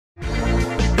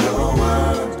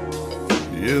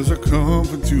is a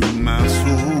comfort to my soul.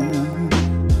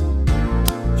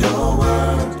 Your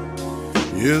word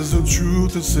is the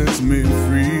truth that sets me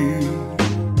free.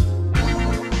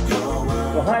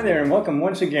 Well, hi there, and welcome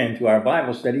once again to our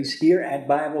Bible studies here at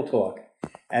Bible Talk,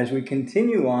 as we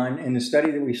continue on in the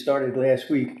study that we started last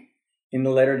week in the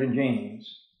letter to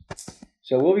James.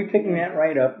 So we'll be picking that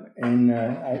right up, and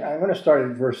I'm going to start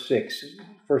at verse 6,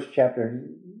 first chapter,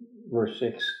 verse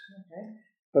 6. Okay.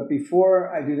 But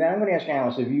before I do that, I'm going to ask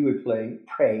Alice if you would pray.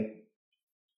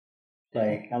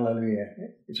 Hallelujah.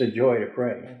 It's a joy to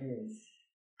pray. It is.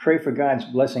 Pray for God's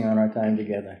blessing on our time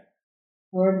together.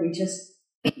 Lord, we just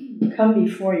come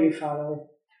before you, Father, with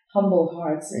humble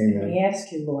hearts, and Amen. we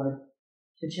ask you, Lord,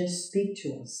 to just speak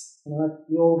to us and let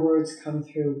your words come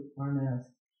through our mouth.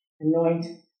 Anoint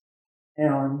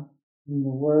Alan in the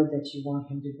word that you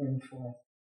want him to bring forth.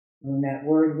 And that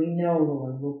word, we know,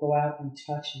 Lord, will go out and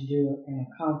touch and do and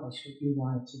accomplish what you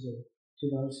want it to do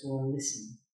to those who are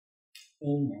listening.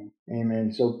 Amen.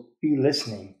 Amen. So be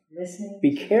listening. Listening.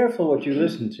 Be careful what you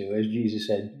listen to, as Jesus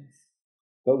said. Yes.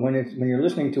 But when you're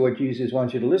listening to what Jesus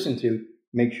wants you to listen to,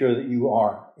 make sure that you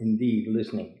are indeed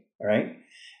listening. All right?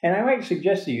 And I might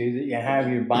suggest to you that you have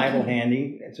your Bible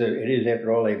handy. It is,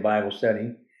 after all, a Bible study.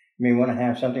 You may want to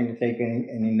have something to take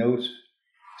any notes,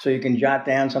 so you can jot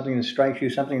down something that strikes you,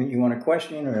 something that you want to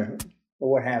question or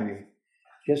what have you.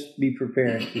 Just be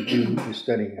prepared to do the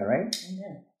study, all right?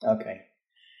 Amen. Okay.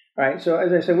 All right, so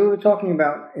as I said, we were talking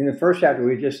about, in the first chapter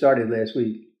we just started last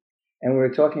week, and we were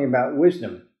talking about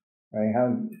wisdom, right?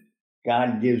 How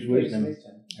God gives wisdom,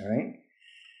 all right?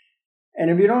 And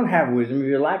if you don't have wisdom, if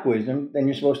you lack wisdom, then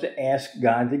you're supposed to ask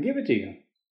God to give it to you.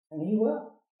 And he will.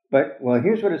 But, well,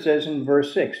 here's what it says in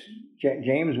verse 6,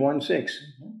 James 1:6.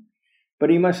 Mm-hmm. But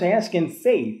he must ask in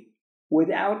faith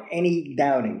without any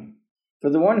doubting. For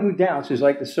the one who doubts is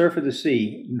like the surf of the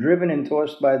sea, driven and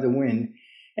tossed by the wind.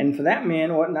 And for that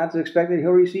man ought not to expect that he'll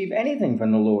receive anything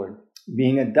from the Lord,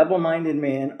 being a double-minded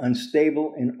man,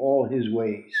 unstable in all his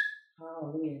ways.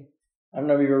 Hallelujah. I don't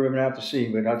know if you've ever been out to sea,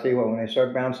 but I'll tell you what, when I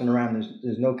start bouncing around,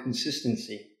 there's no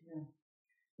consistency. Yeah.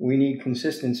 We need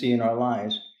consistency in our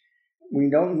lives.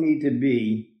 We don't need to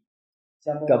be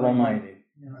double-minded.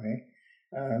 No. Okay?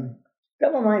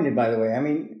 Double-minded, by the way, I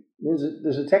mean,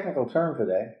 there's a technical term for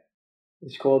that.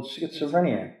 It's called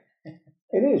schizophrenia.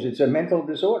 It is. It's a mental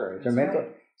disorder. It's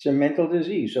a mental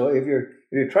disease. So if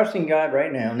you're trusting God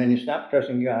right now and then you stop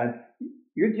trusting God,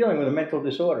 you're dealing with a mental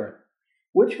disorder,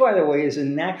 which, by the way, is a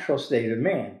natural state of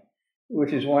man,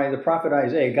 which is why the prophet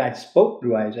Isaiah, God spoke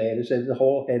through Isaiah and said the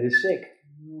whole head is sick.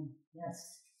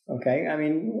 Yes. Okay? I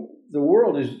mean, the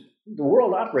world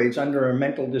operates under a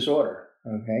mental disorder.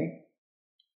 Okay?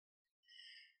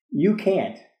 You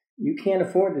can't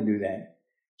afford to do that.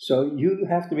 So you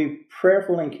have to be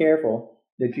prayerful and careful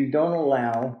that you don't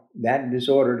allow that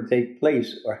disorder to take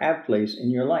place or have place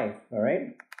in your life, all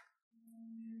right?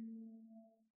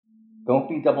 Don't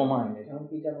be double-minded. Don't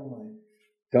be double-minded.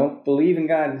 Don't believe in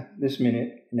God this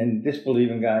minute and then disbelieve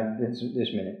in God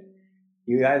this minute.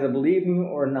 You either believe Him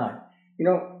or not. You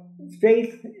know,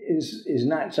 faith is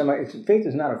not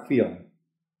a feeling.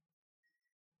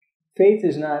 Faith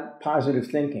is not positive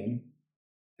thinking.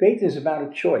 Faith is about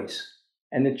a choice.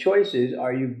 And the choice is,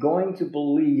 are you going to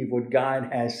believe what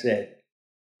God has said?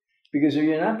 Because if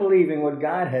you're not believing what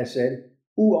God has said,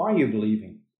 who are you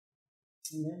believing?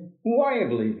 Amen. Who are you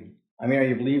believing? I mean, are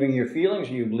you believing your feelings?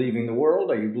 Are you believing the world?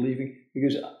 Are you believing...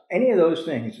 Because any of those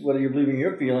things, whether you're believing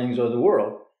your feelings or the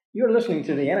world, you're listening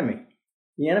to the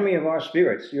enemy of our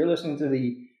spirits. You're listening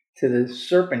to the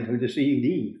serpent who deceived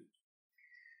Eve.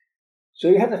 So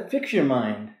you have to fix your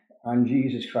mind on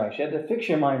Jesus Christ. You have to fix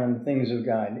your mind on the things of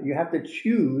God. You have to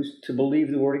choose to believe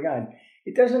the Word of God.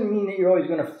 It doesn't mean that you're always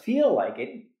going to feel like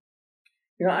it.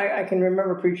 You know, I can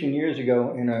remember preaching years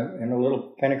ago in a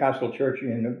little Pentecostal church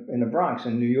in the Bronx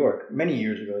in New York, many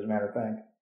years ago, as a matter of fact.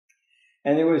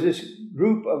 And there was this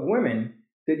group of women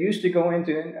that used to go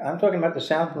into, I'm talking about the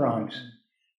South Bronx,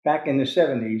 back in the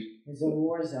 70s. It's a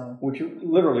war zone. Which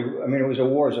literally, I mean, it was a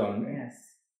war zone. Yes.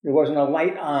 There wasn't a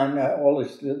light on. All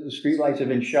the street lights had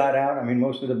been shot out. I mean,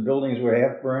 most of the buildings were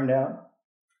half burned out.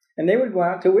 And they would go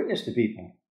out to witness to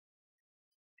people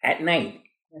at night.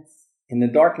 Yes. In the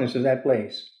darkness of that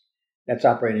place. That's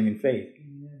operating in faith.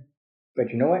 Amen.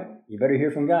 But you know what? You better hear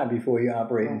from God before you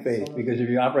operate in faith. Absolutely. Because if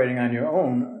you're operating on your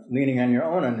own, leaning on your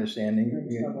own understanding,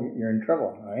 you're in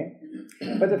trouble, all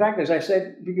right? But the fact is, I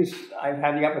said, because I've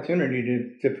had the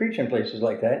opportunity to preach in places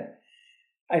like that,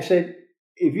 I said,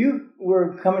 if you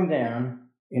were coming down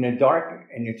in a dark,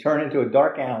 and you turn into a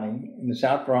dark alley in the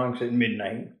South Bronx at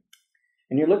midnight,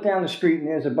 and you look down the street and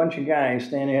there's a bunch of guys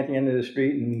standing at the end of the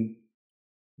street and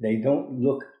they don't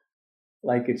look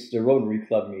like it's the Rotary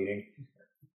Club meeting.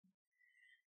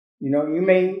 You know, you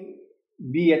may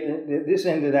be at this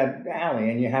end of that alley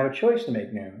and you have a choice to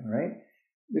make now, right?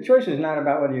 The choice is not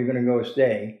about whether you're going to go or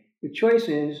stay. The choice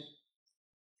is,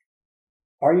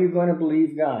 are you going to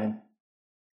believe God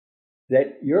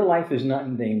that your life is not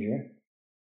in danger?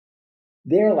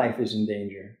 Their life is in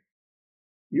danger.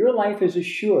 Your life is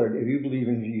assured if you believe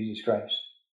in Jesus Christ.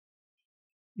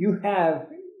 You have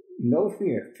no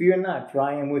fear. Fear not, for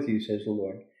I am with you, says the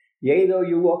Lord. Yea, though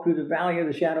you walk through the valley of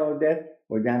the shadow of death,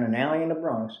 or down an alley in the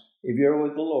Bronx, if you're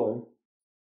with the Lord,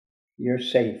 you're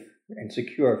safe and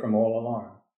secure from all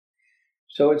alarm.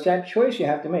 So it's that choice you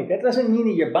have to make. That doesn't mean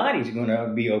that your body's going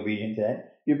to be obedient to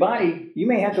that. Your body, you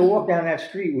may have to walk down that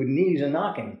street with knees a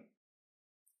knocking,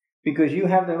 because you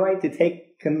have the right to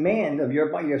take command of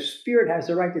your body. Your spirit has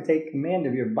the right to take command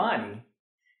of your body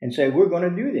and say, we're going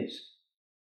to do this.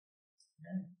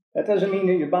 That doesn't mean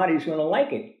that your body's going to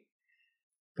like it.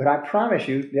 But I promise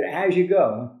you that as you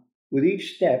go, with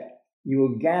each step, you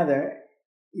will gather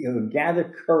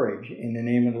courage in the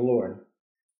name of the Lord.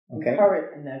 Okay?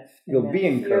 Courage, and You'll be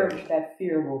encouraged. That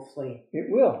fear will flee. It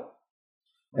will.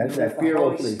 That fear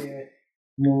will flee. Spirit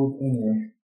move in you.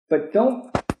 But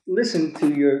don't listen to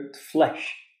your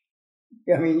flesh.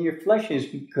 I mean, your flesh is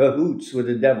cahoots with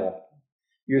the devil.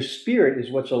 Your spirit is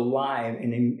what's alive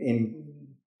and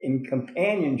in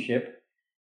companionship,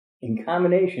 in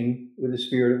combination with the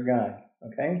Spirit of God.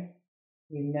 Okay?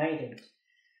 United.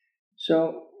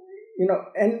 So,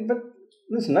 but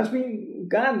listen,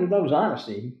 God loves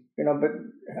honesty, but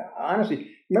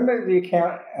honesty. Remember the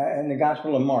account in the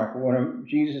Gospel of Mark when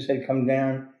Jesus had come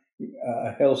down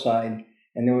a hillside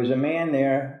and there was a man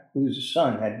there whose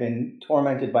son had been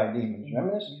tormented by demons.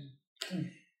 Remember this? Mm-hmm.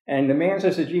 And the man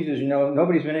says to Jesus,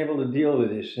 nobody's been able to deal with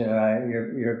this.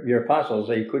 Your apostles,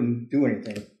 they couldn't do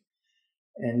anything.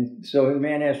 And so the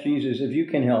man asked Jesus, if you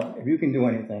can help, if you can do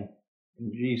anything.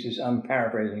 And Jesus, I'm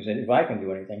paraphrasing, said, if I can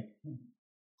do anything.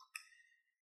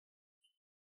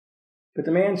 But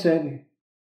the man said,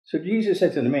 so Jesus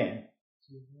said to the man,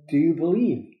 do you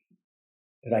believe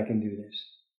that I can do this?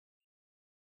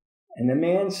 And the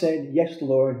man said, yes,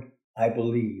 Lord, I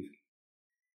believe.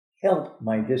 Help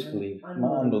my disbelief,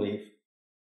 my unbelief.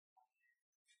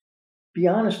 Be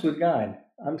honest with God.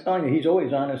 I'm telling you, He's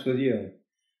always honest with you.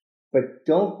 But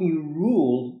don't be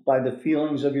ruled by the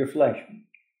feelings of your flesh.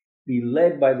 Be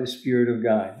led by the Spirit of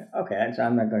God. Okay,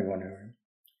 I'm not going to go anywhere.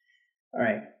 All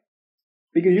right.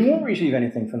 Because you won't receive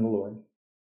anything from the Lord.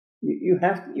 You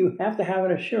have to have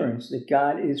an assurance that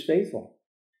God is faithful.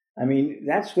 I mean,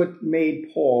 that's what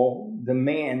made Paul the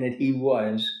man that he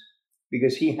was,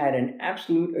 because he had an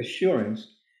absolute assurance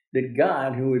that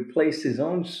God, who had placed his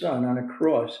own son on a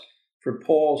cross for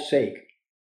Paul's sake,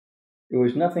 there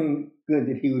was nothing good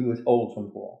that he would withhold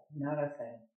from Paul. Not a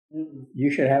thing. Mm-mm. You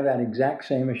should have that exact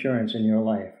same assurance in your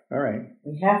life. All right.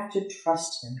 We have to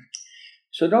trust Him.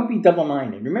 So don't be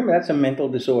double-minded. Remember, that's a mental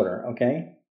disorder,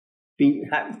 okay?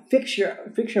 Fix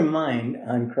your mind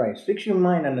on Christ. Fix your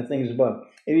mind on the things above.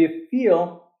 If you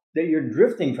feel that you're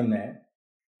drifting from that,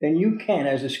 then you can,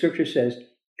 as the scripture says,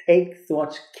 take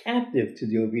thoughts captive to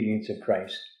the obedience of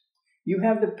Christ. You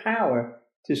have the power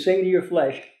to say to your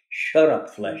flesh, shut up,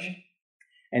 flesh,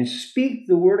 and speak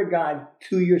the word of God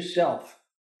to yourself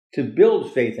to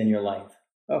build faith in your life.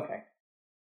 Okay.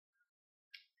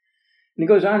 And it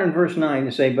goes on in verse 9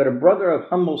 to say, but a brother of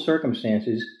humble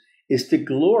circumstances is to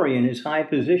glory in his high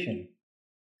position.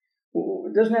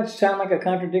 Doesn't that sound like a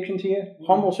contradiction to you? Mm-hmm.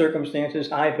 Humble circumstances,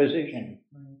 high position.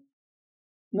 Mm-hmm.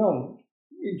 No.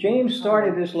 James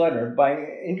started this letter by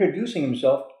introducing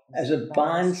himself as a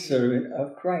bondservant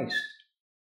of Christ.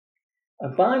 A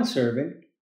bondservant,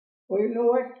 well, you know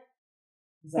what?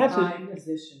 That's a high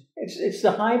position. It's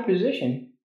the high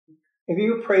position if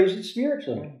you praise it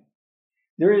spiritually.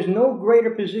 There is no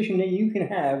greater position that you can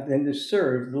have than to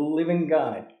serve the living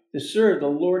God, to serve the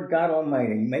Lord God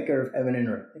Almighty, maker of heaven and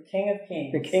earth. The King of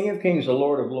Kings. The King of Kings, the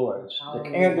Lord of Lords. Hallelujah.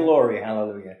 The King of Glory,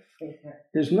 hallelujah.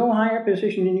 There's no higher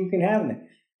position than you can have in it.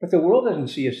 But the world doesn't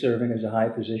see a servant as a high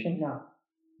position. No.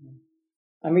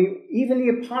 I mean, even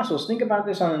the apostles, think about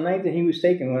this on the night that he was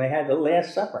taken when they had the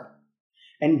Last Supper.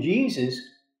 And Jesus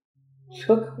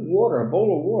took water, a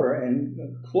bowl of water and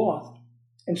a cloth,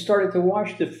 and started to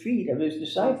wash the feet of his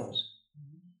disciples.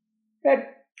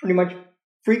 That pretty much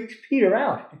freaked Peter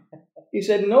out. He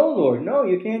said, no, Lord, no,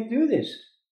 you can't do this.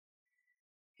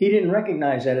 He didn't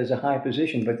recognize that as a high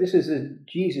position, but this is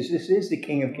Jesus, this is the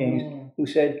King of Kings, who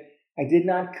said, I did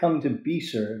not come to be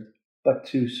served, but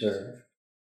to serve.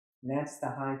 And that's the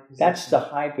high position. That's the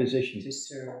high position. To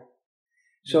serve.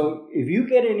 So if you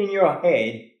get it in your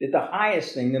head that the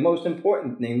highest thing, the most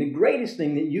important thing, the greatest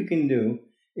thing that you can do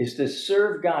is to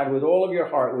serve God with all of your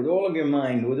heart, with all of your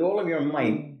mind, with all of your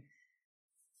might,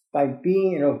 by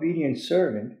being an obedient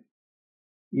servant,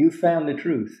 you found the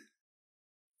truth.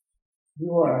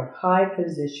 You are of high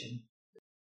position.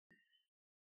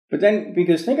 But then,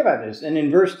 because think about this, and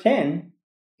in verse 10,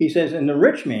 he says, and the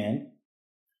rich man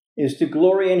is to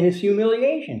glory in his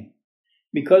humiliation,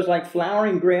 because like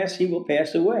flowering grass he will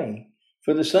pass away.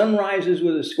 For the sun rises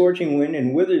with a scorching wind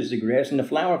and withers the grass, and the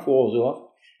flower falls off,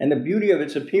 and the beauty of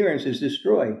its appearance is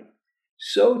destroyed.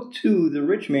 So too the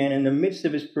rich man in the midst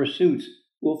of his pursuits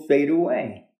will fade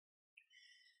away.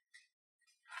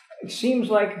 It seems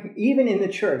like even in the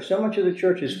church, so much of the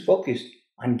church is focused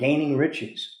on gaining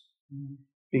riches.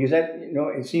 Because that,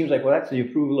 it seems like, well, that's the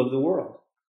approval of the world.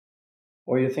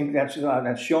 Or you think that's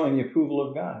showing the approval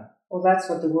of God. Well, that's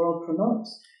what the world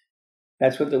promotes.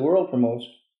 That's what the world promotes,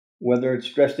 whether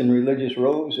it's dressed in religious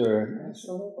robes or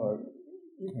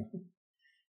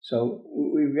So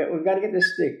we've got to get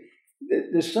this straight.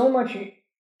 There's so much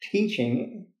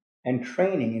teaching and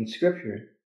training in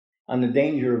Scripture on the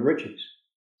danger of riches.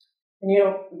 And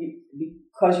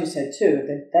because you said too,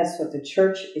 that's what the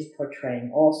church is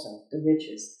portraying also, the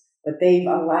riches. But they've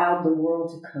allowed the world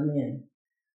to come in.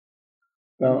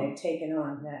 Well, and they've taken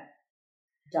on that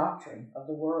doctrine of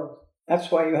the world. That's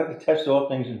why you have to test all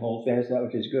things and hold fast that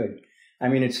which is good. I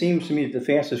mean, it seems to me that the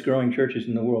fastest growing churches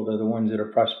in the world are the ones that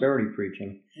are prosperity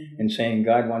preaching and saying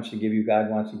God wants to give you, God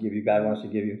wants to give you, God wants to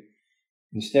give you.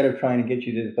 Instead of trying to get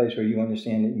you to the place where you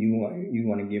understand that you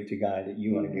want to give to God, that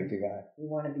you want to give to God. You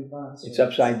want to be blessed. It's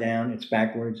upside down, it's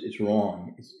backwards, it's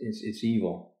wrong, it's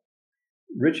evil.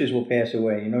 Riches will pass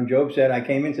away. Job said, I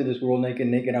came into this world naked,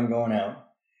 I'm going out.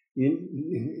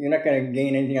 You're not going to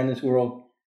gain anything on this world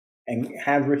and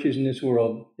have riches in this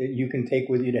world that you can take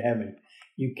with you to heaven.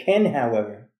 You can,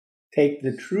 however, take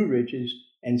the true riches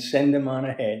and send them on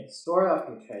ahead. Store up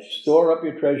your treasures. Store up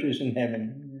your treasures in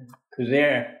heaven. Because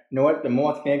there, the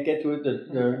moth can't get to it,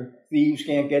 the thieves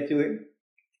can't get to it.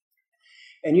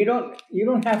 And you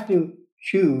don't have to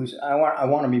choose, I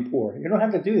want to be poor. You don't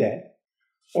have to do that.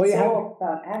 It's all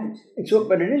about attitude.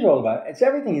 But it is all about,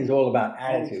 everything is all about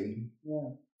attitude. Yeah.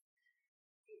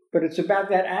 But it's about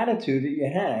that attitude that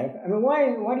you have. I mean,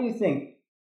 why do you think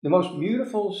the most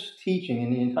beautiful teaching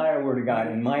in the entire Word of God,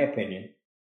 in my opinion,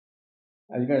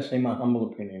 I was going to say my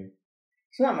humble opinion.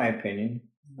 It's not my opinion.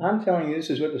 I'm telling you, this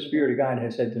is what the Spirit of God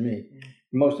has said to me.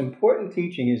 The most important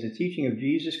teaching is the teaching of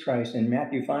Jesus Christ in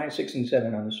Matthew 5, 6, and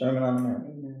 7 on the Sermon on the Mount.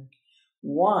 Amen.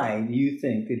 Why do you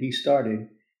think that he started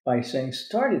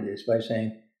this by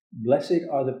saying, blessed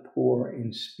are the poor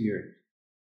in spirit?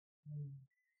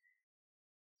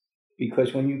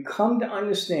 Because when you come to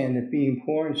understand that being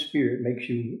poor in spirit makes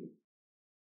you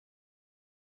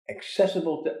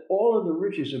accessible to all of the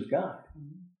riches of God.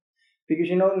 Because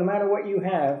no matter what you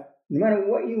have, no matter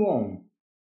what you own,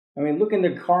 I mean, look in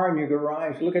the car in your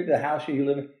garage, look at the house you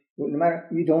live in,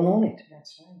 you don't own it.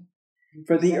 That's right.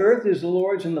 For the earth is the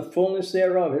Lord's and the fullness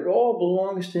thereof. It all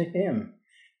belongs to him.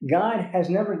 God has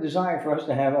never desired for us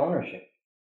to have ownership.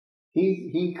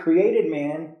 He created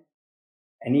man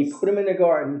and he put him in the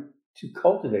garden to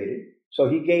cultivate it. So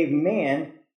he gave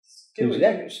man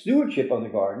stewardship of the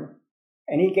garden,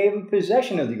 and he gave him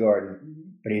possession of the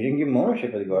garden, but he didn't give him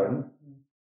ownership of the garden.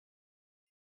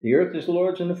 The earth is the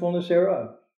Lord's and the fullness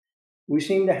thereof. We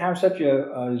seem to have such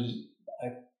a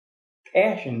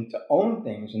passion to own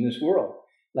things in this world,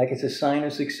 like it's a sign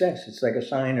of success. It's like a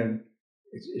sign of,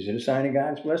 is it a sign of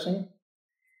God's blessing?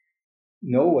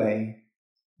 No way,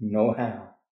 no how.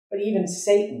 But even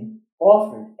Satan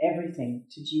offered everything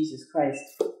to Jesus Christ.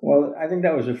 Well, I think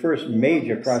that was the first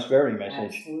major prosperity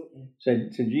message. Absolutely.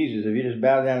 Said to Jesus, if you just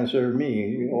bow down and serve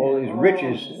me, all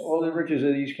the riches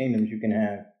of these kingdoms you can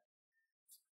have.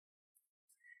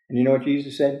 And you know what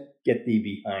Jesus said? Get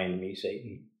thee behind me,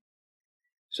 Satan.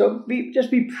 So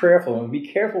just be prayerful and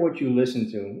be careful what you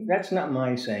listen to. That's not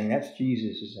my saying. That's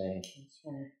Jesus' saying. That's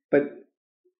right. But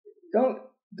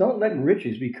don't let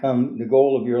riches become the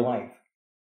goal of your life.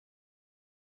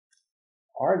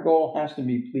 Our goal has to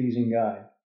be pleasing God.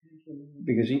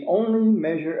 Because the only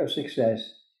measure of success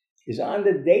is on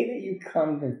the day that you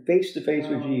come face to face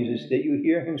with Jesus, that you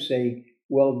hear him say,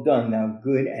 well done, thou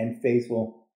good and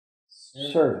faithful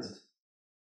servant.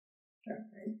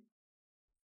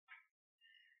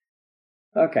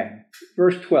 Okay,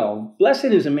 verse 12. Blessed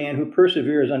is a man who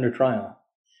perseveres under trial.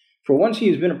 For once he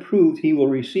has been approved, he will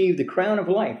receive the crown of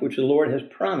life, which the Lord has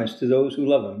promised to those who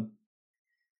love him.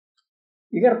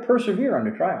 You got to persevere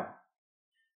under trial.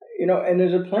 And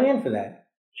there's a plan for that.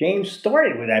 James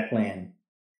started with that plan.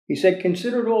 He said,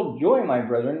 consider it all joy, my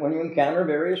brethren, when you encounter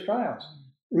various trials.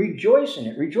 Rejoice in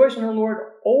it. Rejoice in the Lord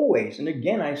always. And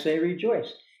again, I say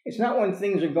rejoice. It's not when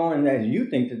things are going as you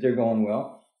think that they're going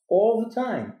well, all the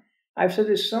time. I've said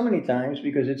this so many times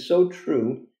because it's so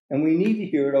true, and we need to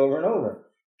hear it over and over.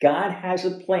 God has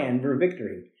a plan for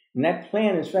victory. And that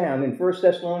plan is found in 1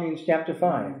 Thessalonians chapter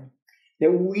 5.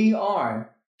 That we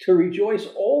are to rejoice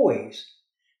always,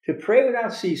 to pray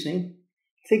without ceasing,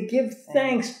 to give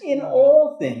thanks in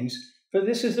all things, for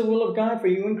this is the will of God for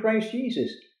you in Christ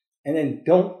Jesus. And then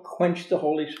don't quench the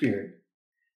Holy Spirit.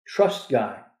 Trust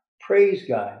God. Praise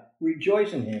God.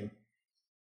 Rejoice in Him.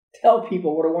 Tell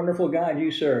people what a wonderful God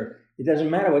you serve. It doesn't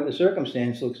matter what the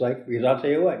circumstance looks like, because I'll tell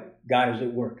you what, God is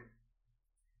at work.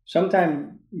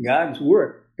 Sometimes God's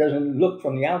work doesn't look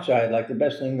from the outside like the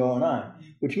best thing going on,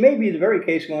 which may be the very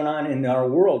case going on in our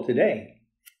world today,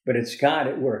 but it's God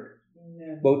at work,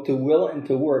 both to will and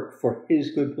to work for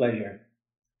His good pleasure,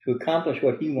 to accomplish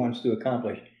what He wants to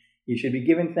accomplish. You should be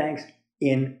giving thanks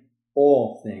in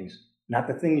all things, not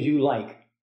the things you like,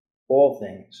 all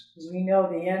things. Because we know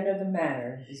the end of the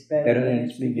matter is better than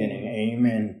its beginning.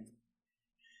 Amen.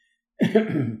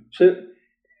 So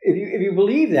if you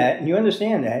believe that and you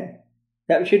understand that,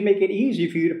 that should make it easy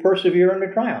for you to persevere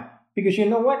under trial. Because you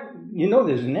know what? You know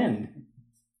there's an end.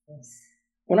 Yes.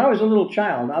 When I was a little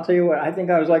child, I'll tell you what, I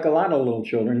think I was like a lot of little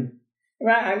children.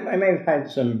 I may have had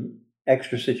some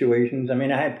extra situations. I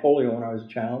mean, I had polio when I was a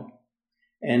child.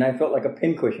 And I felt like a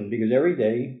pincushion because every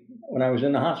day when I was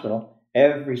in the hospital,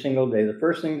 every single day, the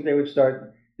first thing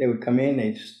they would come in,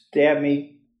 they'd stab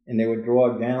me, and they would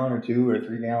draw a gallon or 2 or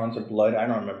 3 gallons of blood. I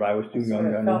don't remember. I was too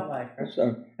young to know.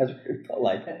 So that's what it felt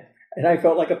like. And I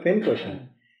felt like a pincushion.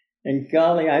 And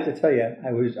golly, I have to tell you,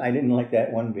 I didn't like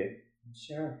that one bit.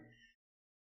 Sure.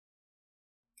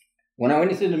 When I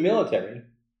went into the military,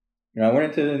 I went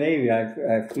into the Navy.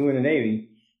 I flew in the Navy.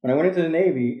 When I went into the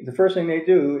Navy, the first thing they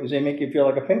do is they make you feel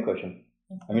like a pincushion.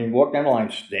 I mean, you walk down the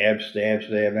line, stab, stab,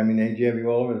 stab. I mean, they jab you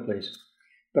all over the place.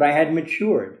 But I had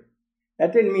matured.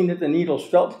 That didn't mean that the needles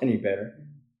felt any better,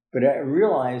 but I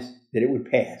realized that it would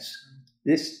pass.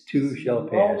 This too shall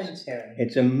pass. Momentary.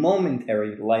 It's a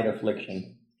momentary light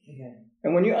affliction. Okay.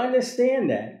 And when you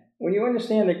understand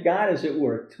that God is at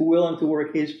work to will and to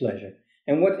work His pleasure,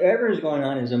 and whatever is going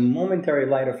on is a momentary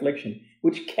light affliction,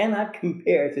 which cannot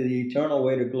compare to the eternal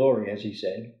way to glory, as He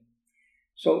said.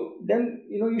 So then,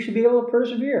 you should be able to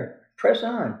persevere. Press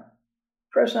on.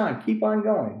 Press on. Keep on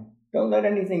going. Don't let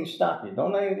anything stop you.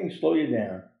 Don't let anything slow you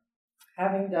down.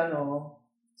 Having done all,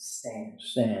 stand.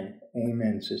 Stand.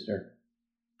 Amen, sister.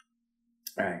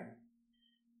 All right.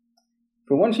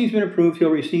 For once he's been approved, he'll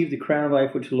receive the crown of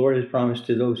life which the Lord has promised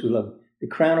to those who love Him. The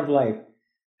crown of life.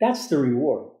 That's the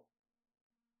reward.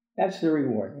 That's the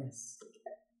reward. Yes.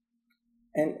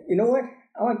 And you know what?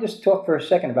 I want to just talk for a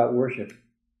second about worship.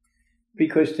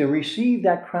 Because to receive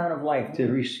that crown of life, to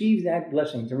receive that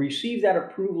blessing, to receive that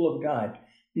approval of God,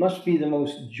 must be the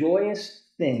most joyous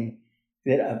thing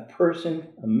that a person,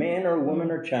 a man or a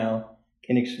woman or child,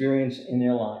 can experience in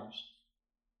their lives.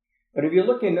 But if you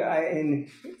look in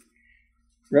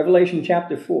Revelation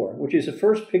chapter 4, which is the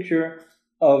first picture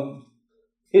of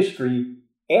history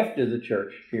after the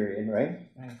church period, right?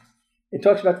 It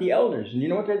talks about the elders. And you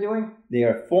know what they're doing? They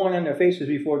are falling on their faces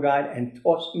before God and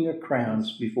tossing their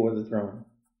crowns before the throne,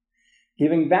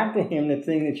 giving back to Him the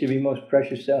thing that should be most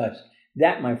precious to us.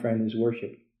 That, my friend, is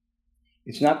worship.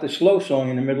 It's not the slow song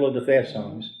in the middle of the fast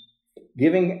songs.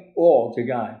 Giving all to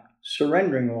God,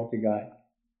 surrendering all to God,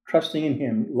 trusting in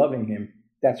Him, loving Him,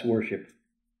 that's worship.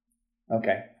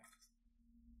 Okay.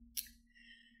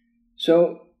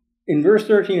 So, in verse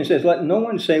 13 it says, let no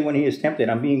one say when he is tempted,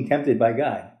 I'm being tempted by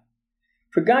God.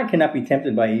 For God cannot be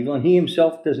tempted by evil, and He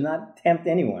Himself does not tempt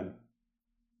anyone.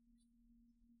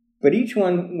 But each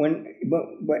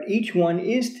one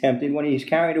is tempted when he is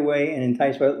carried away and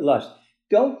enticed by lust.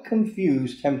 Don't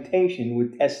confuse temptation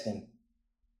with testing.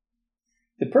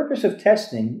 The purpose of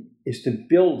testing is to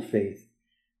build faith,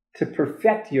 to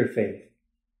perfect your faith.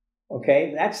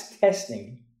 Okay, that's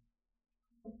testing.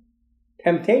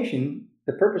 Temptation,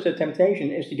 the purpose of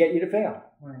temptation is to get you to fail.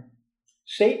 Right.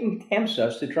 Satan tempts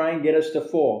us to try and get us to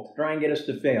fall, to try and get us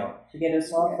to fail. To get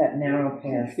us off that narrow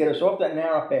path. To get us off that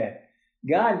narrow path.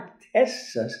 God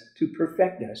tests us to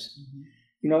perfect us.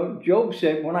 Mm-hmm. Job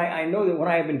said, I know that when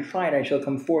I have been tried, I shall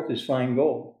come forth as fine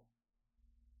gold.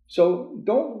 So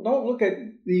don't look at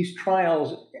these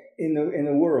trials in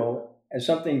the world as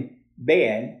something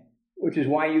bad, which is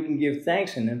why you can give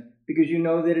thanks in them, because you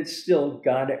know that it's still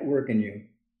God at work in you.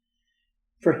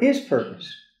 For His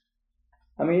purpose.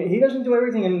 I mean, He doesn't do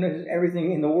everything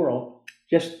in the world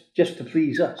just to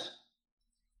please us.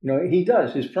 You know, he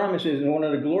does. His promises, and one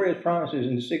of the glorious promises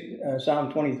in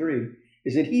Psalm 23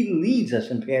 is that he leads us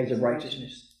in paths of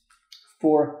righteousness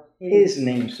for his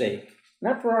name's sake.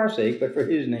 Not for our sake, but for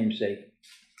his name's sake.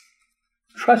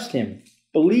 Trust him.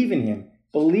 Believe in him.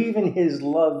 Believe in his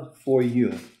love for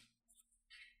you.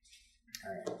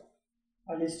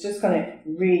 I was just going to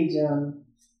read,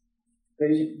 but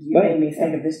you made me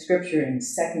think of this scripture in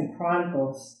 2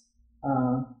 Chronicles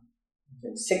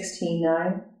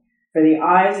 16:9. For the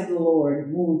eyes of the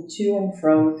Lord move to and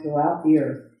fro throughout the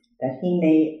earth, that he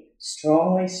may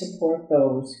strongly support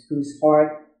those whose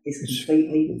heart is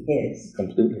completely his.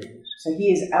 Completely his. So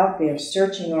he is out there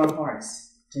searching our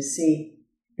hearts to see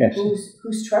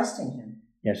who's trusting him.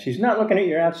 Yes, he's not looking at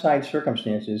your outside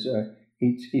circumstances.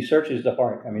 He searches the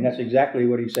heart. I mean, that's exactly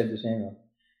what he said to Samuel.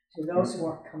 To those who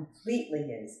are completely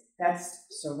his, that's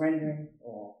surrendering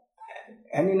all.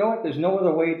 And you know what? There's no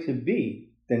other way to be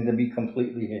than to be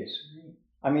completely his. Right.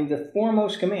 I mean, the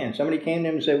foremost command. Somebody came to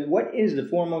him and said, what is the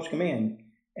foremost command?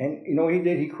 And you know what he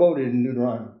did? He quoted in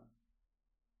Deuteronomy.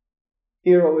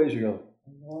 Hear, O Israel,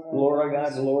 the Lord our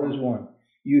God, the Lord is one.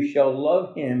 You shall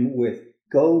love him with,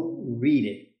 go read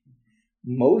it.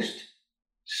 Most,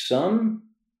 some,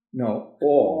 no,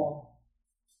 all.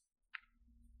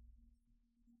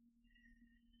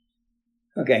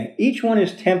 Okay, each one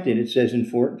is tempted, it says in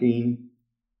 14,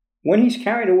 when he's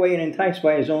carried away and enticed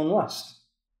by his own lust.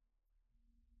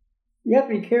 You have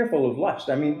to be careful of lust.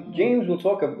 I mean, James will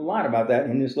talk a lot about that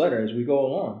in this letter as we go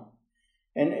along.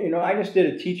 And, you know, I just did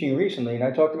a teaching recently, and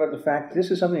I talked about the fact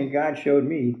this is something that God showed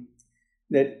me,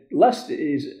 that lust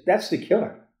that's the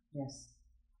killer. Yes.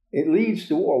 It leads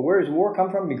to war. Where does war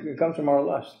come from? It comes from our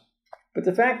lust. But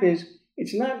the fact is,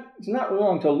 it's not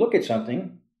wrong to look at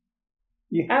something.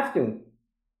 You have to.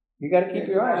 You got to keep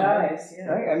your eyes on it.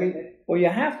 Right? I mean, well, you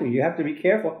have to. You have to be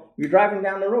careful. You're driving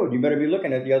down the road. You better be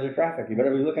looking at the other traffic. You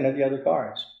better be looking at the other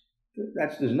cars.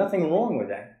 There's nothing wrong with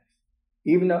that.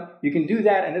 Even though you can do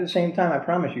that, and at the same time, I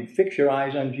promise you, fix your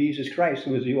eyes on Jesus Christ,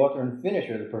 who is the author and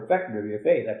finisher, the perfecter of your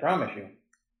faith. I promise you.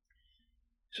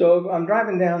 So if I'm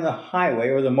driving down the highway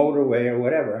or the motorway or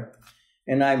whatever,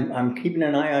 and I'm keeping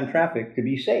an eye on traffic to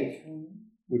be safe,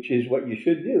 which is what you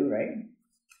should do, right?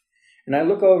 And I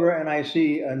look over and I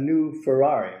see a new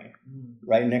Ferrari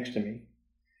right next to me.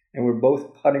 And we're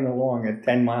both putting along at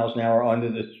 10 miles an hour under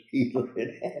the speed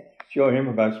limit. Show him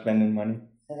about spending money.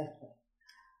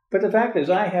 But the fact is,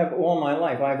 I have all my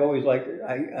life, I've always liked,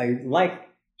 I like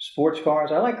sports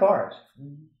cars. I like cars.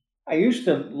 I used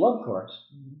to love cars.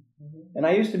 And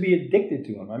I used to be addicted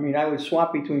to them. I mean, I would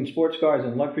swap between sports cars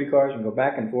and luxury cars and go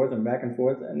back and forth and back and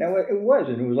forth. And it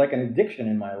was like an addiction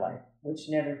in my life. Which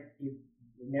you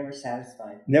never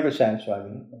satisfied. Never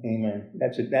satisfied me. Amen.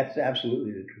 That's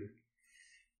absolutely the truth.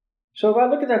 So if I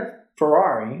look at that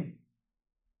Ferrari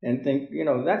and think, you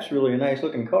know, that's really a nice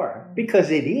looking car, because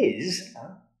it is.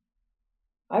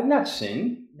 I've not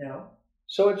sinned. No.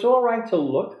 So it's all right to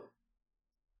look.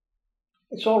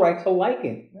 It's all right to like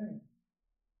it. Right.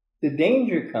 The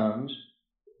danger comes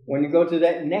when you go to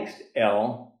that next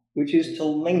L, which is to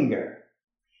linger.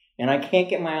 And I can't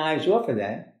get my eyes off of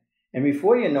that. And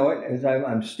before you know it, as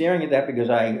I'm staring at that because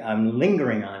I'm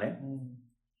lingering on it,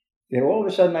 then all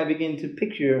of a sudden I begin to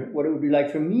picture what it would be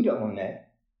like for me to own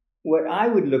that. What I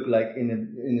would look like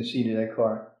in the seat of that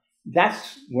car.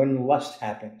 That's when lust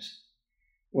happens.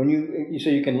 So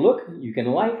you can look, you can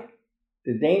like.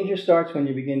 The danger starts when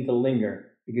you begin to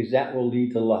linger, because that will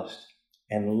lead to lust.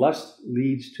 And lust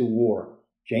leads to war.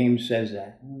 James says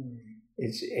that.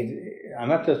 I'm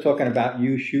not just talking about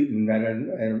you shooting at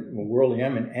a worldly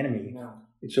enemy. No.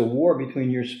 It's a war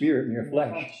between your spirit and your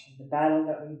flesh. The battle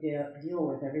that we deal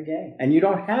with every day. And you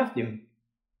don't have to.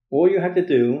 All you have to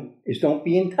do is don't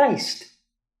be enticed.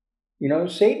 You know,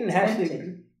 Satan has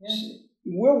to... Yeah.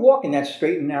 We're walking that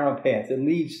straight and narrow path that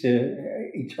leads to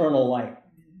eternal life.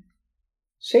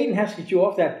 Satan has to get you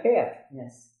off that path.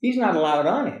 Yes. He's not allowed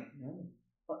on it. No.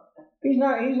 He's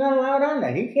not allowed on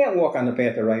that. He can't walk on the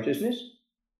path of righteousness.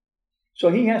 So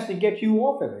he has to get you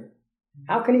off of it.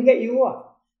 How can he get you off?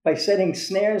 By setting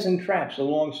snares and traps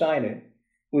alongside it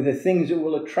with the things that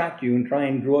will attract you and try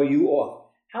and draw you off.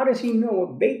 How does he know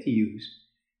what bait to use?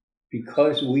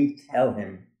 Because we tell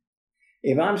him.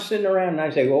 If I'm sitting around and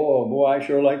I say, oh boy, I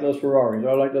sure like those Ferraris.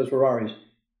 I like those Ferraris.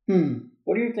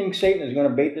 What do you think Satan is going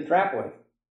to bait the trap with?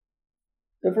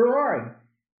 The Ferrari.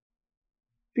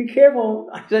 Be careful.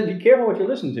 I said, be careful what you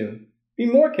listen to. Be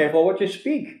more careful what you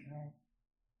speak.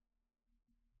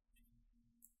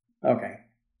 Okay.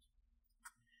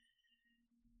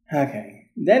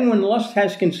 Then when lust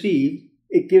has conceived,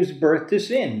 it gives birth to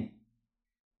sin.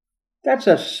 That's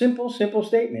a simple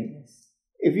statement.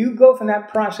 If you go from that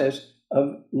process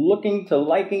of looking to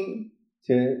liking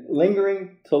to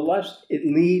lingering to lust, it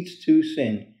leads to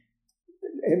sin.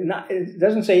 It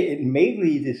doesn't say it may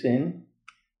lead to sin.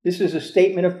 This is a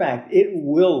statement of fact. It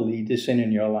will lead to sin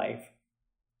in your life.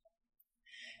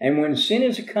 And when sin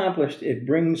is accomplished, it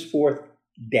brings forth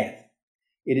death.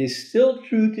 It is still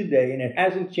true today, and it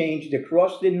hasn't changed. The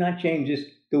cross did not change this.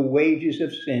 The wages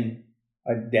of sin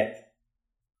are death.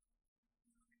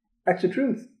 That's the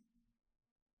truth.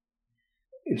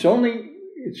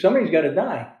 Somebody's got to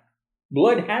die.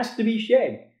 Blood has to be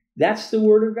shed. That's the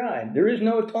word of God. There is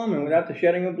no atonement without the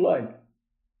shedding of blood.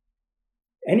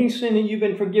 Any sin that you've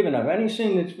been forgiven of, any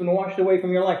sin that's been washed away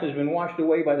from your life has been washed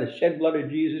away by the shed blood of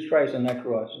Jesus Christ on that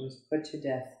cross. It was put to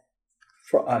death.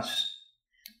 For us.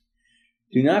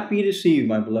 Do not be deceived,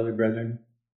 my beloved brethren.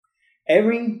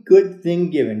 Every good thing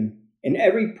given and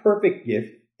every perfect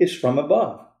gift is from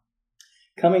above,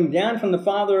 coming down from the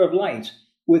Father of lights,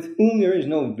 with whom there is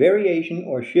no variation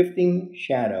or shifting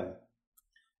shadow.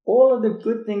 All of the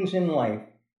good things in life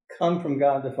come from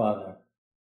God the Father.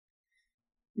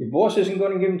 Your boss isn't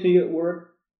going to give them to you at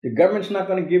work. The government's not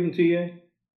going to give them to you.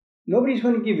 Nobody's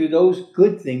going to give you those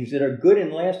good things that are good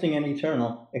and lasting and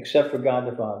eternal except for God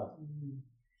the Father. Mm-hmm.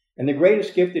 And the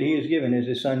greatest gift that He has given is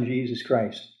His Son, Jesus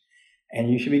Christ.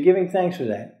 And you should be giving thanks for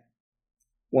that.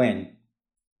 When?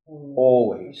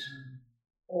 Always.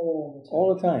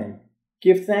 All the time.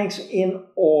 Give thanks in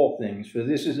all things, for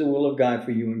this is the will of God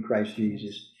for you in Christ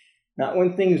Jesus. Not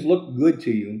when things look good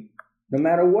to you, no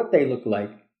matter what they look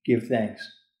like, give thanks.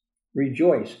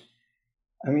 Rejoice.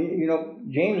 I mean,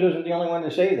 James wasn't the only one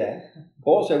to say that.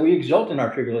 Paul said we exult in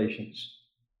our tribulations.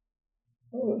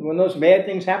 When those bad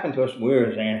things happen to us,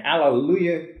 we're saying,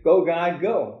 hallelujah, go God,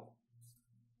 go.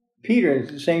 Peter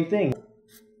is the same thing.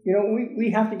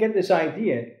 We have to get this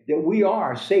idea that we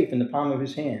are safe in the palm of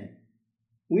His hand.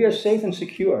 We are safe and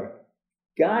secure.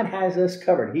 God has us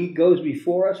covered. He goes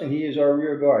before us and He is our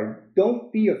rear guard.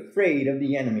 Don't be afraid of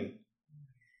the enemy.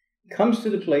 Comes to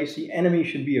the place the enemy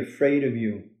should be afraid of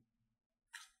you.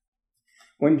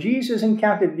 When Jesus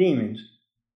encountered demons,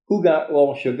 who got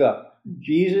all shook up?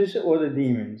 Jesus or the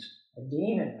demons? The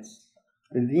demons.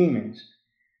 The demons.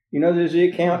 There's the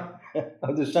account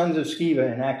of the sons of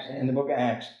Sceva in the book of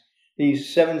Acts.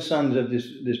 These 7 sons of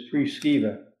this priest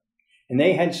Sceva. And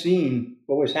they had seen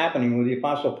what was happening with the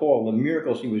Apostle Paul, the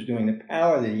miracles he was doing, the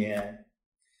power that he had.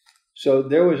 So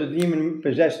there was a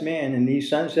demon-possessed man, and these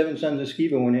 7 sons of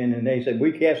Sceva went in, and they said,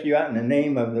 we cast you out in the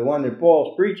name of the one that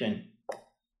Paul's preaching.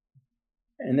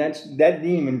 And that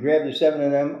demon grabbed the 7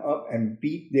 of them up and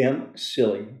beat them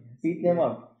silly. Beat them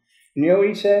up. And you know what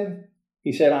he said?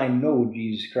 He said, I know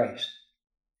Jesus Christ.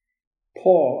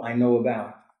 Paul I know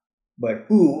about. But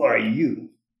who are you?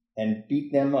 And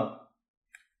beat them up.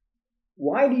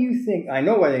 Why do you think? I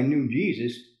know why they knew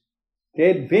Jesus. They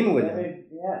had been with Him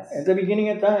at the beginning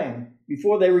of time,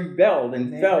 before they rebelled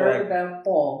and fell about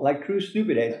Paul. Like true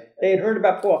stupid heads. They had heard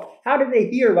about Paul. How did they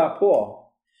hear about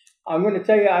Paul? I'm going to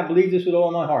tell you, I believe this with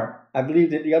all my heart. I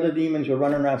believe that the other demons were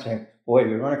running around saying, boy,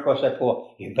 we run across that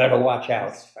Paul, you better watch out.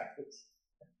 That's right.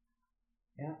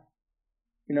 Yeah.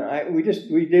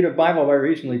 We did a Bible very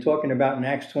recently talking about in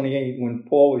Acts 28 when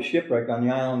Paul was shipwrecked on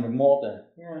the island of Malta.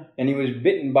 Yeah. And he was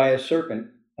bitten by a serpent,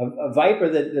 a viper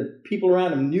that the people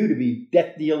around him knew to be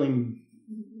death-dealing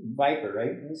viper, right?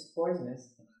 It was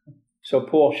poisonous. So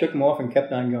Paul shook him off and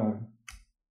kept on going.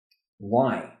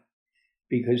 Why?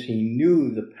 Because he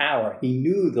knew the power, he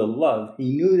knew the love,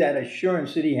 he knew that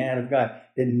assurance that he had of God,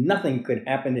 that nothing could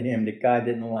happen to him that God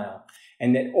didn't allow.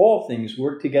 And that all things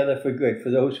work together for good for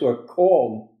those who are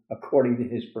called according to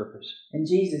His purpose. And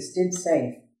Jesus did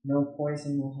say, no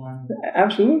poison will harm you.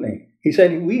 Absolutely. He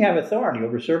said, we have authority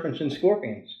over serpents and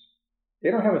scorpions. They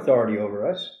don't have authority over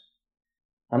us.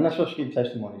 I'm not supposed to give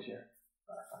testimonies here.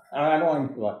 I don't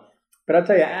want to. But I'll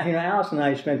tell you, Alice and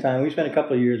I spent a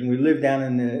couple of years, and we lived down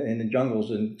in the jungles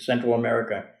in Central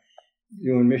America,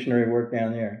 doing missionary work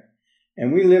down there.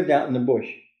 And we lived out in the bush.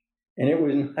 And it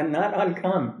was not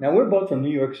uncommon. Now, we're both from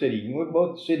New York City. We're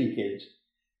both city kids.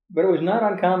 But it was not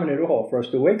uncommon at all for us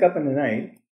to wake up in the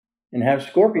night and have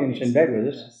scorpions in bed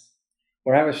with us,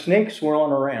 or have a snake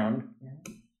swirling around.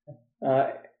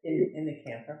 In the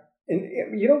camper.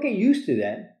 And you don't get used to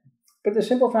that. But the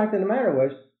simple fact of the matter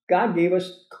was, God gave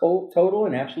us total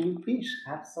and absolute peace.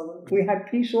 Absolutely. We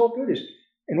had peace all through this.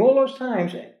 And all those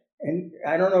times, and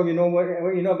I don't know if you know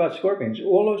what you know about scorpions.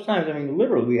 All those times,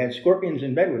 literally, we had scorpions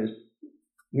in bed with us.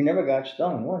 We never got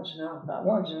stung once. No. Not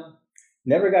once. No.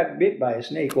 Never got bit by a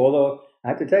snake, although I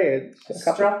have to tell you,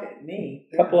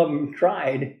 a couple of them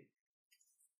tried.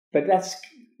 But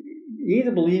you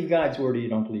either believe God's word or you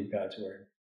don't believe God's word.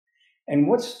 And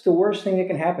what's the worst thing that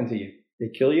can happen to you? They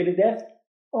kill you to death?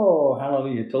 Oh,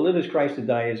 hallelujah. To live as Christ, to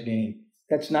die as gain.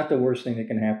 That's not the worst thing that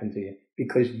can happen to you,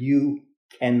 because you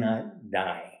cannot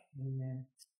die. Amen.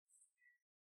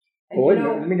 Boy,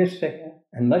 let me just say,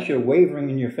 unless you're wavering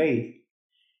in your faith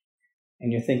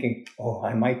and you're thinking, oh,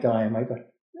 I might die,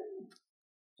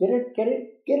 get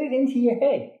it into your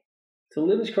head. To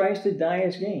live as Christ, to die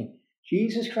as gain.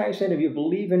 Jesus Christ said, if you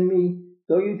believe in me,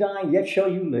 though you die, yet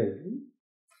shall you live.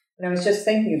 And I was just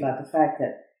thinking about the fact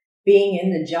that being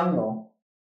in the jungle,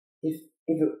 if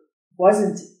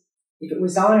it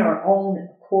was on our own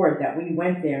accord that we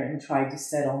went there and tried to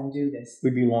settle and do this,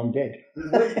 we'd be long dead.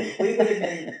 We would have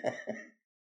been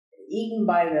eaten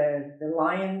by the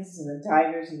lions and the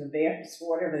tigers and the bears,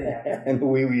 whatever they are. And the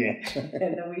wee-wee ants.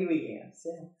 And the wee-wee ants,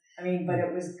 yeah. I mean, but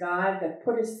it was God that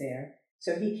put us there,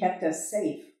 so he kept us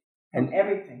safe from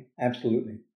everything.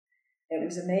 Absolutely. It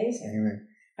was amazing. Anyway,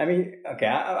 I mean, okay,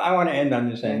 I want to end on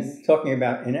this end, Yes. talking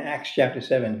about in Acts chapter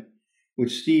 7 with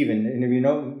Stephen. And if you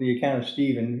know the account of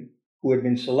Stephen, who had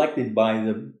been selected by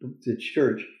the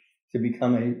church to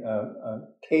become a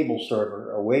table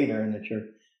server, a waiter in the church,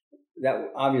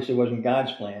 that obviously wasn't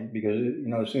God's plan, because, you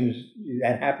know, as soon as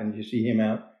that happens, you see him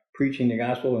out preaching the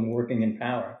gospel and working in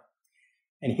power.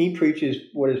 And he preaches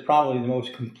what is probably the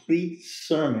most complete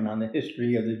sermon on the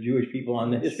history of the Jewish people, on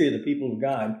the history of the people of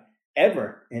God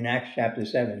ever, in Acts chapter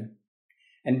 7.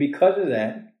 And because of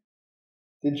that,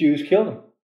 the Jews killed him.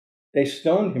 They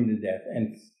stoned him to death,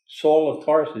 and Saul of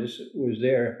Tarsus was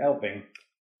there helping.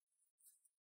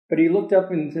 But he looked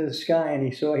up into the sky,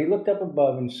 and he looked up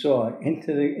above and saw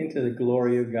into the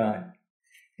glory of God.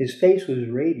 His face was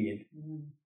radiant. Mm-hmm.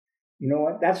 You know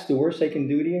what? That's the worst they can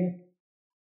do to you.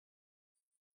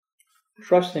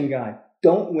 Trust in God.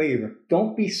 Don't waver.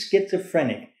 Don't be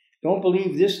schizophrenic. Don't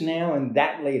believe this now and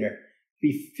that later.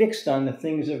 Be fixed on the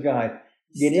things of God.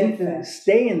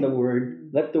 Stay in the Word.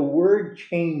 Let the Word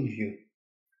change you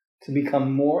to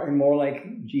become more and more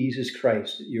like Jesus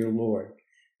Christ, your Lord.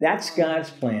 That's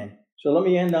God's plan. So let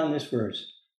me end on this verse.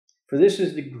 For this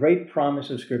is the great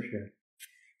promise of Scripture.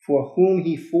 For whom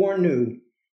he foreknew,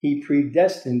 he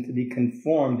predestined to be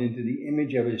conformed into the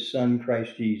image of his Son,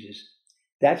 Christ Jesus.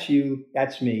 That's you.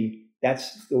 That's me.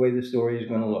 That's the way the story is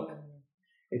going to look.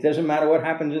 It doesn't matter what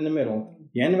happens in the middle.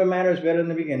 The end of a matter is better than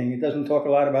the beginning. It doesn't talk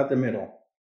a lot about the middle.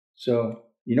 So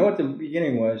you know what the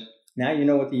beginning was. Now you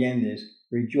know what the end is.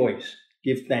 Rejoice.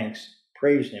 Give thanks.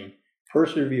 Praise him.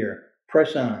 Persevere.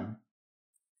 Press on.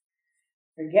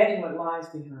 Forgetting what lies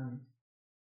behind.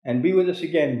 And be with us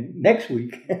again next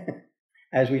week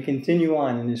as we continue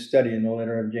on in this study in the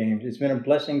letter of James. It's been a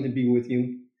blessing to be with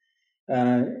you.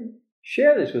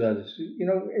 Share this with others. You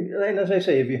know, and as I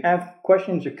say, if you have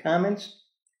questions or comments,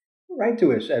 write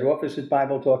to us at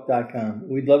office@bibletalk.com.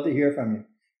 We'd love to hear from you.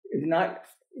 If not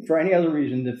for any other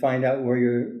reason, to find out where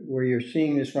you're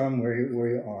seeing this from, where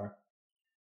you are.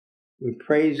 We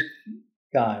praise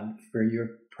God for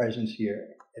your presence here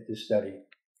at this study.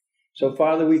 So,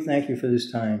 Father, we thank you for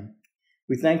this time.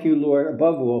 We thank you, Lord,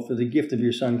 above all, for the gift of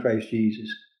your Son, Christ Jesus,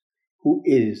 who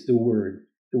is the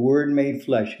Word made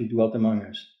flesh, who dwelt among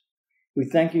us. We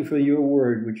thank you for your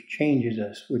word, which changes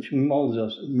us, which molds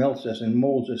us, melts us, and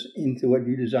molds us into what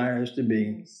you desire us to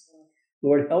be.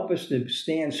 Lord, help us to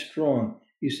stand strong.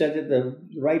 You said that the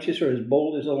righteous are as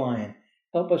bold as a lion.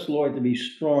 Help us, Lord, to be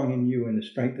strong in you and the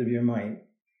strength of your might.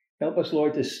 Help us,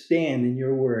 Lord, to stand in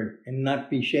your word and not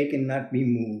be shaken, not be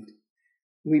moved.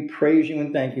 We praise you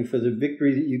and thank you for the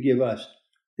victory that you give us,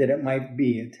 that it might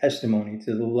be a testimony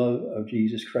to the love of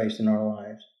Jesus Christ in our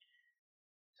lives.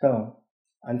 So,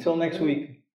 until next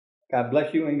week, God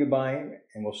bless you and goodbye,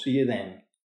 and we'll see you then.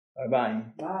 Bye-bye.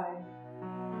 Bye.